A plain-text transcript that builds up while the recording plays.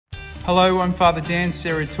Hello, I'm Father Dan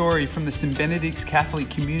Serratori from the St Benedict's Catholic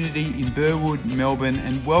Community in Burwood, Melbourne,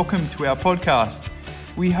 and welcome to our podcast.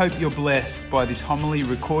 We hope you're blessed by this homily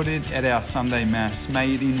recorded at our Sunday Mass.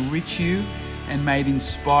 May it enrich you and may it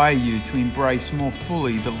inspire you to embrace more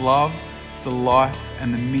fully the love, the life,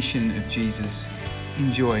 and the mission of Jesus.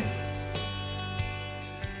 Enjoy.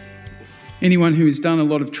 Anyone who has done a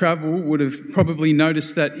lot of travel would have probably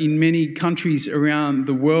noticed that in many countries around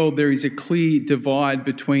the world there is a clear divide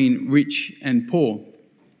between rich and poor.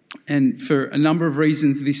 And for a number of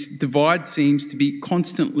reasons, this divide seems to be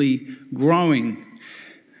constantly growing.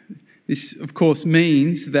 This, of course,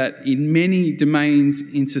 means that in many domains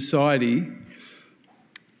in society,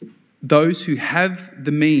 those who have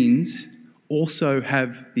the means also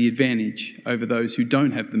have the advantage over those who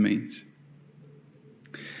don't have the means.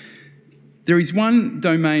 There is one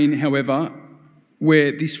domain, however,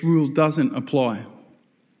 where this rule doesn't apply,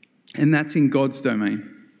 and that's in God's domain.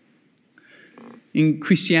 In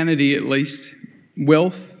Christianity, at least,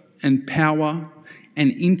 wealth and power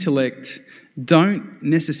and intellect don't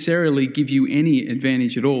necessarily give you any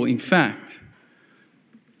advantage at all. In fact,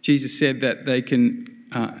 Jesus said that they can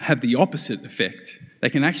have the opposite effect. They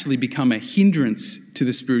can actually become a hindrance to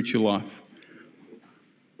the spiritual life.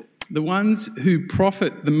 The ones who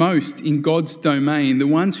profit the most in God's domain, the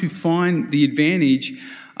ones who find the advantage,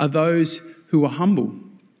 are those who are humble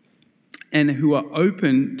and who are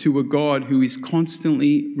open to a God who is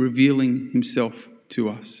constantly revealing himself to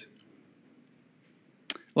us.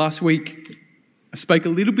 Last week, I spoke a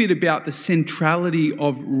little bit about the centrality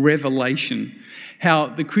of revelation, how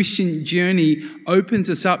the Christian journey opens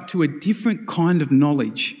us up to a different kind of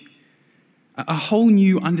knowledge, a whole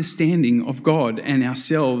new understanding of God and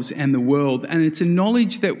ourselves and the world. And it's a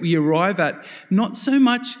knowledge that we arrive at not so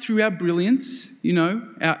much through our brilliance,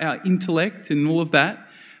 our intellect and all of that,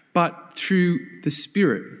 but through the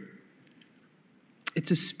Spirit.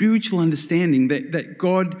 It's a spiritual understanding that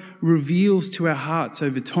God reveals to our hearts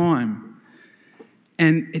over time.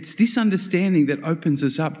 And it's this understanding that opens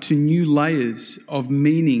us up to new layers of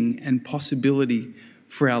meaning and possibility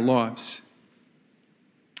for our lives.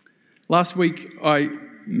 Last week, I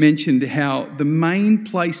mentioned how the main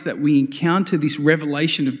place that we encounter this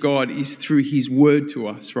revelation of God is through his word to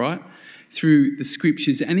us, right? Through the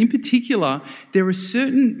scriptures. And in particular, there are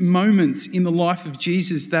certain moments in the life of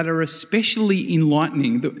Jesus that are especially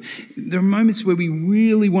enlightening. There are moments where we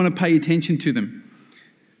really want to pay attention to them.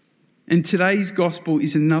 And today's gospel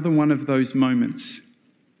is another one of those moments.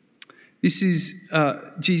 This is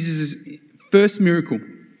Jesus' first miracle.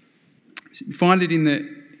 You find it in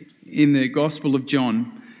the Gospel of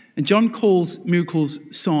John. And John calls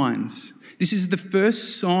miracles signs. This is the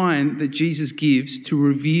first sign that Jesus gives to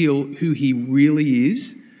reveal who he really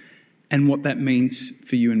is and what that means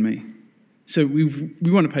for you and me. So we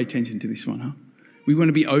want to pay attention to this one, huh? We want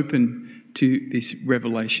to be open to this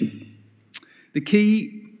revelation. The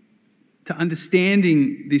key to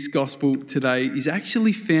understanding this gospel today is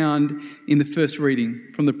actually found in the first reading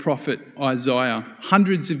from the prophet Isaiah,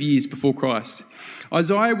 hundreds of years before Christ.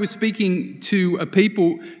 Isaiah was speaking to a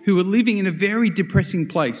people who were living in a very depressing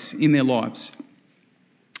place in their lives.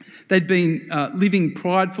 They'd been living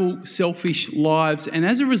prideful, selfish lives, and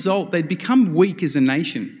as a result, they'd become weak as a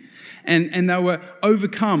nation, and they were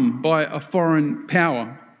overcome by a foreign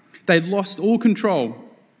power. They'd lost all control,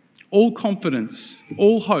 all confidence,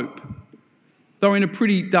 all hope. They were in a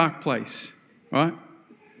pretty dark place, right?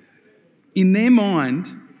 In their mind,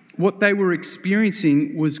 what they were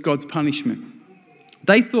experiencing was God's punishment.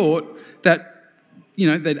 They thought that,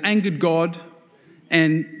 they'd angered God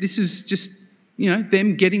and this is just,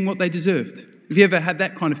 them getting what they deserved. Have you ever had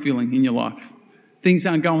that kind of feeling in your life? Things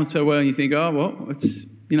aren't going so well and you think, oh, well, it's,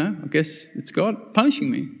 I guess it's God punishing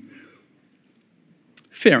me.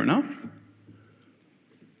 Fair enough.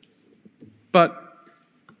 But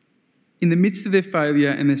in the midst of their failure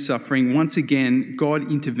and their suffering, once again,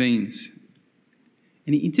 God intervenes.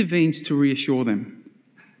 And he intervenes to reassure them.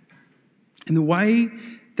 And the way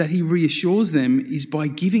that he reassures them is by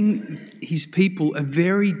giving his people a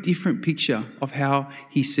very different picture of how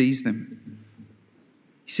he sees them.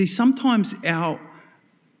 You see, sometimes our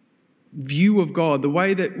view of God, the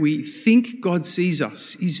way that we think God sees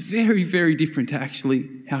us, is very, very different to actually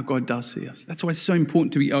how God does see us. That's why it's so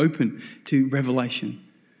important to be open to revelation,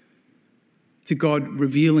 to God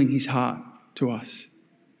revealing his heart to us.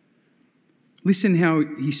 Listen how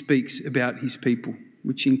he speaks about his people,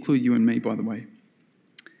 which include you and me, by the way.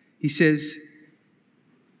 He says,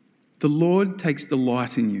 "The Lord takes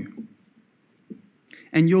delight in you,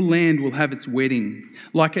 and your land will have its wedding.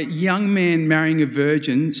 Like a young man marrying a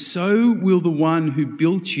virgin, so will the one who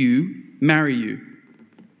built you marry you."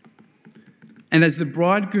 And as the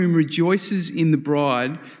bridegroom rejoices in the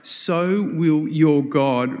bride, so will your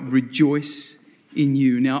God rejoice in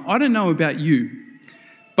you. Now, I don't know about you,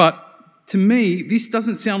 but to me, this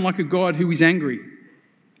doesn't sound like a God who is angry,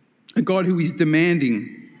 a God who is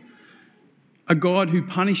demanding, a God who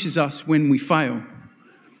punishes us when we fail.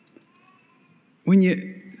 When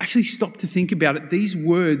you actually stop to think about it, these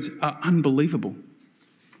words are unbelievable.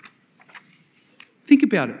 Think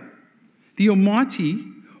about it. The Almighty,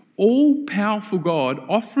 all-powerful God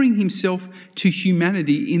offering himself to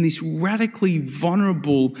humanity in this radically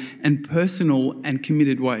vulnerable and personal and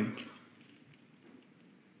committed way.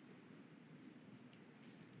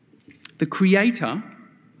 The Creator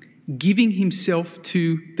giving himself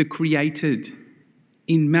to the created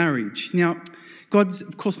in marriage. Now, God's,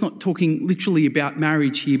 of course, not talking literally about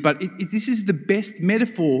marriage here, but this is the best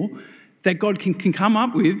metaphor that God can come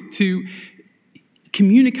up with to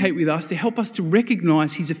communicate with us, to help us to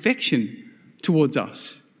recognise his affection towards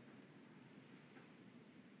us.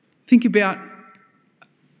 Think about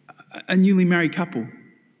a newly married couple,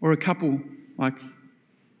 or a couple like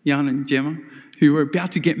Jan and Gemma, who are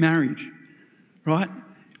about to get married, right?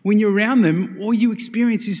 When you're around them, all you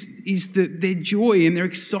experience is their joy and their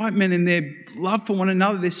excitement and their love for one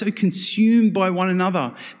another. They're so consumed by one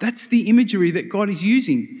another. That's the imagery that God is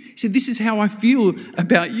using. He said, this is how I feel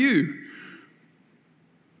about you.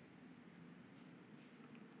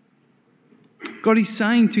 God is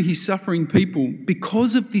saying to his suffering people,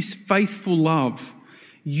 because of this faithful love,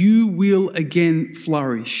 you will again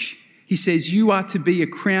flourish. He says, you are to be a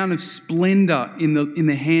crown of splendour in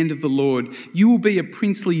the hand of the Lord. You will be a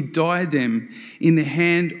princely diadem in the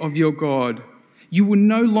hand of your God. You will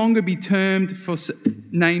no longer be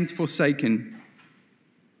named forsaken.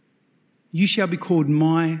 You shall be called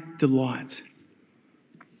my delight.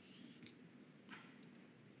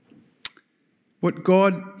 What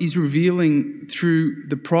God is revealing through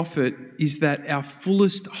the prophet is that our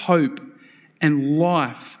fullest hope and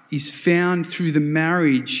life is found through the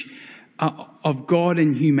marriage of God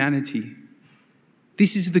and humanity.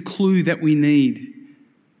 This is the clue that we need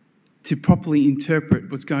to properly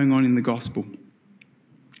interpret what's going on in the gospel.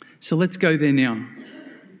 So let's go there now.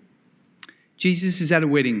 Jesus is at a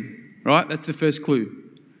wedding, right? That's the first clue.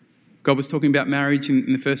 God was talking about marriage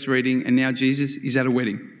in the first reading, and now Jesus is at a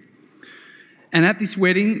wedding. And at this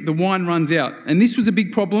wedding, the wine runs out. And this was a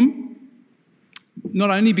big problem, not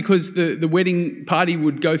only because the wedding party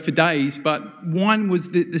would go for days, but wine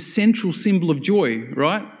was the central symbol of joy,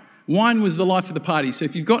 right? Wine was the life of the party. So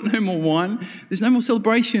if you've got no more wine, there's no more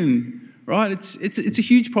celebration, right? It's a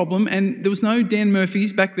huge problem. And there was no Dan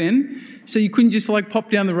Murphy's back then, so you couldn't just pop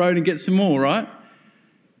down the road and get some more, right?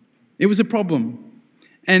 It was a problem.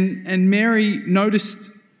 And Mary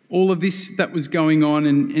noticed all of this that was going on,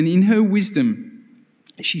 and in her wisdom,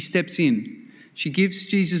 she steps in. She gives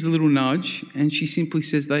Jesus a little nudge, and she simply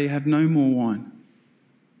says, they have no more wine.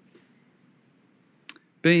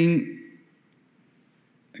 Being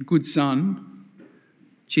a good son,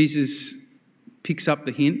 Jesus picks up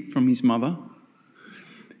the hint from his mother,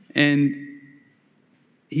 and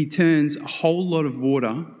he turns a whole lot of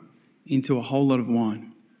water into a whole lot of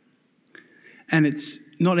wine. And it's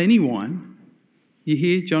not any wine. You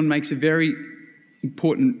hear John makes a very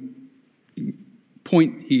important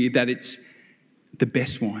point here that it's the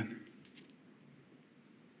best wine.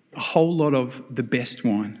 A whole lot of the best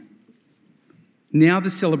wine. Now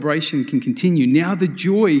the celebration can continue. Now the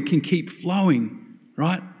joy can keep flowing,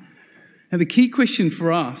 right? Now the key question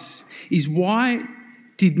for us is, why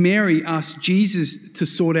did Mary ask Jesus to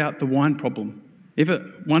sort out the wine problem?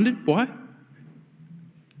 Ever wondered why?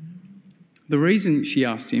 The reason she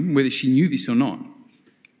asked him, whether she knew this or not,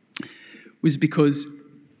 was because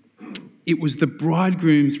it was the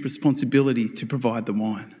bridegroom's responsibility to provide the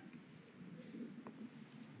wine.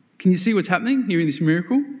 Can you see what's happening here in this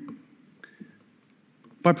miracle?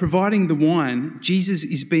 By providing the wine, Jesus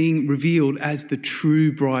is being revealed as the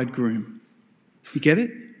true bridegroom. You get it?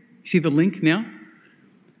 You see the link now?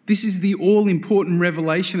 This is the all-important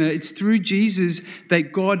revelation. It's through Jesus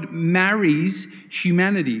that God marries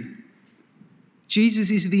humanity.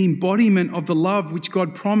 Jesus is the embodiment of the love which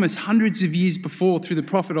God promised hundreds of years before through the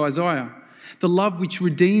prophet Isaiah, the love which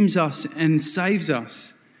redeems us and saves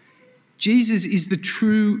us. Jesus is the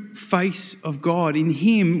true face of God. In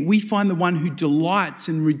him, we find the one who delights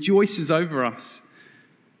and rejoices over us.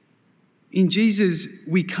 In Jesus,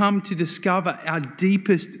 we come to discover our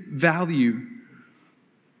deepest value.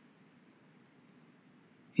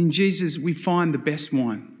 In Jesus, we find the best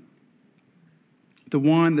wine. the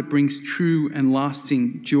wine that brings true and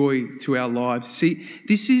lasting joy to our lives. See,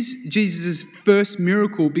 this is Jesus' first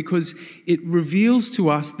miracle because it reveals to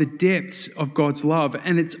us the depths of God's love.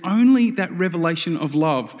 And it's only that revelation of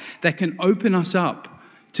love that can open us up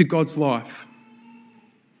to God's life.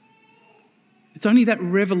 It's only that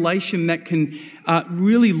revelation that can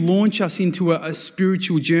really launch us into a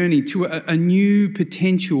spiritual journey, to a new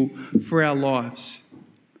potential for our lives.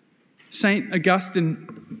 St.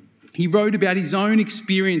 Augustine, he wrote about his own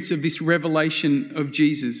experience of this revelation of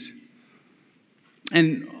Jesus.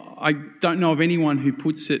 And I don't know of anyone who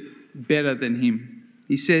puts it better than him.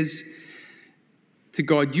 He says to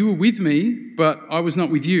God, "You were with me, but I was not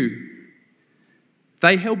with you.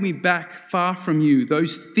 They held me back far from you,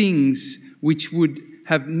 those things which would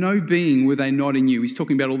have no being were they not in you." He's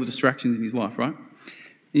talking about all the distractions in his life, right?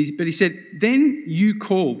 But he said, "Then you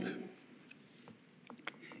called,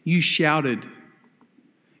 you shouted,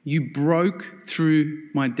 you broke through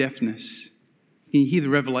my deafness." Can you hear the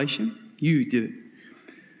revelation? You did it.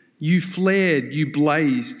 "You flared, you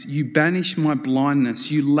blazed, you banished my blindness,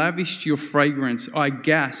 you lavished your fragrance. I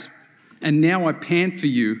gasped, and now I pant for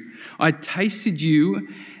you. I tasted you,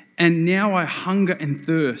 and now I hunger and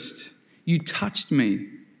thirst. You touched me,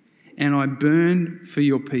 and I burned for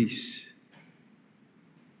your peace."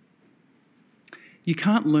 You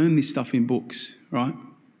can't learn this stuff in books, right?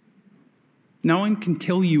 No one can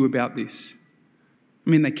tell you about this.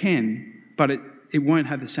 I mean, they can, but it won't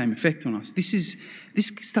have the same effect on us. This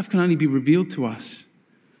stuff can only be revealed to us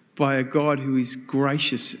by a God who is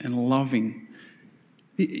gracious and loving.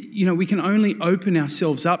 You know, we can only open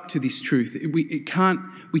ourselves up to this truth. We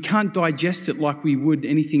can't digest it like we would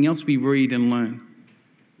anything else we read and learn.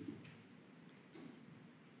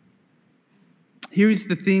 Here is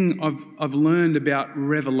the thing I've learned about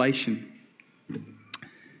revelation.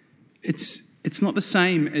 It's not the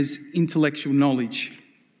same as intellectual knowledge.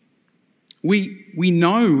 We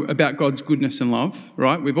know about God's goodness and love,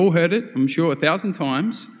 right? We've all heard it, I'm sure, 1,000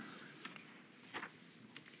 times.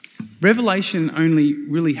 Revelation only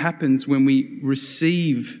really happens when we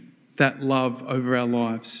receive that love over our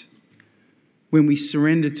lives, when we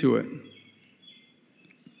surrender to it,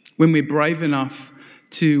 when we're brave enough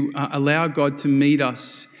to allow God to meet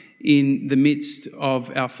us in the midst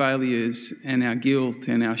of our failures and our guilt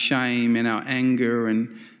and our shame and our anger and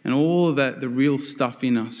all of that, the real stuff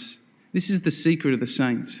in us. This is the secret of the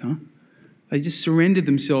saints, huh? They just surrendered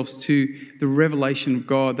themselves to the revelation of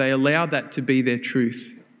God. They allowed that to be their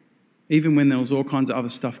truth, even when there was all kinds of other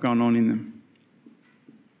stuff going on in them.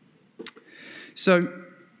 So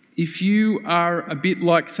if you are a bit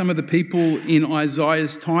like some of the people in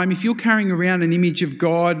Isaiah's time, if you're carrying around an image of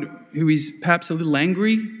God who is perhaps a little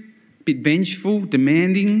angry, a bit vengeful,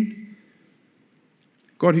 demanding,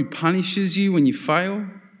 God who punishes you when you fail,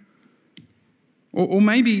 or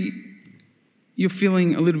maybe you're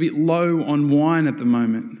feeling a little bit low on wine at the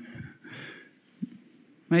moment.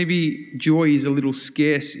 Maybe joy is a little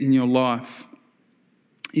scarce in your life.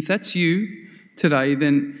 If that's you today,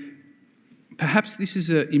 then perhaps this is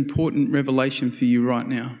an important revelation for you right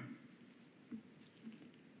now.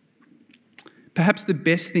 Perhaps the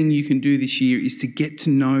best thing you can do this year is to get to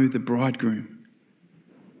know the bridegroom.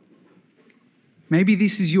 Maybe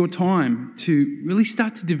this is your time to really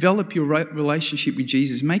start to develop your relationship with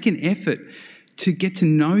Jesus. Make an effort to get to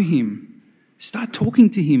know him. Start talking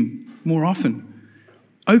to him more often.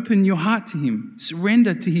 Open your heart to him.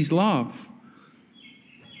 Surrender to his love.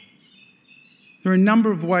 There are a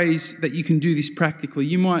number of ways that you can do this practically.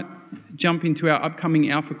 You might jump into our upcoming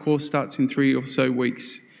Alpha course, starts in 3 or so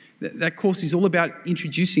weeks. That course is all about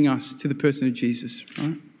introducing us to the person of Jesus,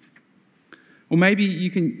 right? Or maybe you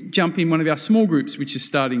can jump in one of our small groups, which is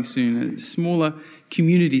starting soon, a smaller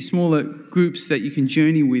community, smaller groups that you can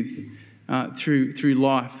journey with through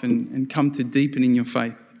life and come to deepen in your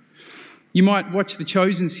faith. You might watch the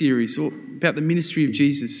Chosen series about the ministry of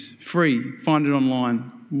Jesus, free, find it online,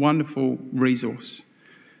 wonderful resource.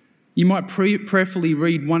 You might prayerfully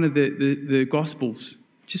read one of the Gospels.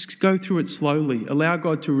 Just go through it slowly. Allow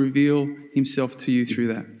God to reveal himself to you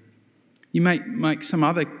through that. You may make some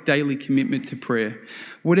other daily commitment to prayer.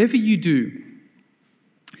 Whatever you do,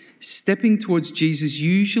 stepping towards Jesus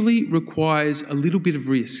usually requires a little bit of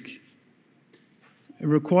risk. It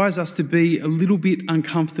requires us to be a little bit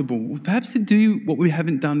uncomfortable, perhaps to do what we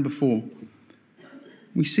haven't done before.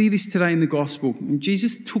 We see this today in the gospel.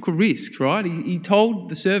 Jesus took a risk, right? He told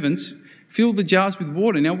the servants, fill the jars with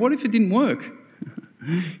water. Now, what if it didn't work?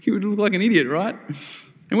 He would look like an idiot, right?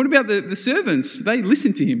 And what about the servants? They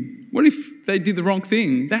listened to him. What if they did the wrong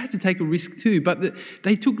thing? They had to take a risk too, but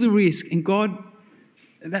they took the risk, and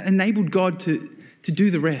that enabled God to do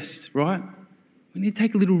the rest, right? We need to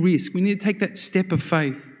take a little risk. We need to take that step of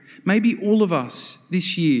faith. Maybe all of us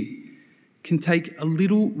this year can take a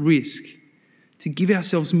little risk to give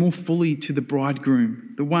ourselves more fully to the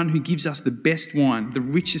bridegroom, the one who gives us the best wine, the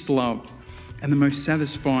richest love, and the most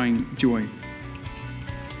satisfying joy.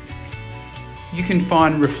 You can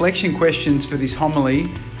find reflection questions for this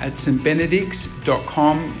homily at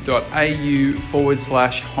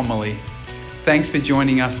stbenedicts.com.au/homily. Thanks for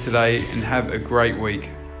joining us today and have a great week.